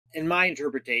in my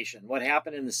interpretation, what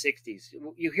happened in the 60s,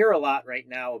 you hear a lot right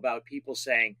now about people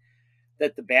saying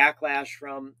that the backlash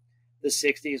from the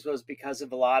 60s was because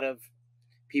of a lot of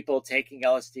people taking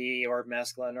LSD or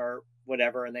mescaline or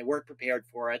whatever, and they weren't prepared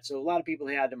for it. So a lot of people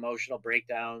had emotional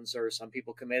breakdowns, or some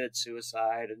people committed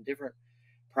suicide and different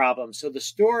problems. So the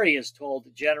story is told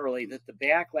generally that the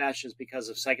backlash is because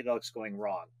of psychedelics going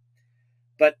wrong.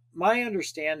 But my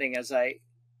understanding, as I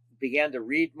began to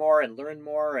read more and learn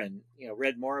more, and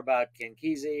read more about Ken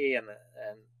Kesey and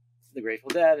the Grateful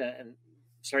Dead, and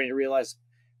starting to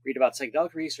read about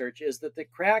psychedelic research, is that the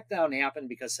crackdown happened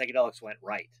because psychedelics went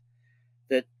right.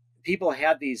 That people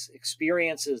had these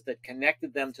experiences that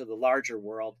connected them to the larger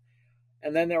world,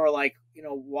 and then they were like,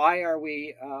 why are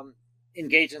we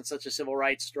engaged in such a civil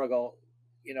rights struggle?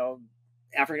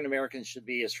 African Americans should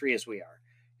be as free as we are.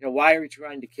 Why are we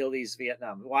trying to kill these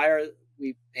Vietnam? Why are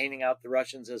we painting out the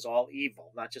Russians as all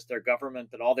evil? Not just their government,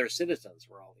 but all their citizens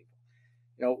were all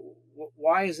evil.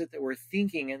 Why is it that we're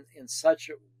thinking in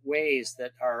such ways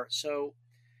that are so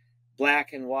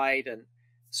black and white? And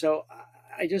so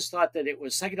I just thought that it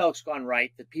was psychedelics gone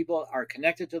right, that people are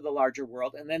connected to the larger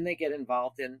world, and then they get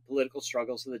involved in political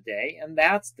struggles of the day, and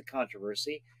that's the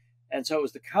controversy. And so it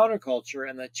was the counterculture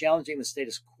and the challenging the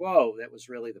status quo that was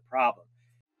really the problem.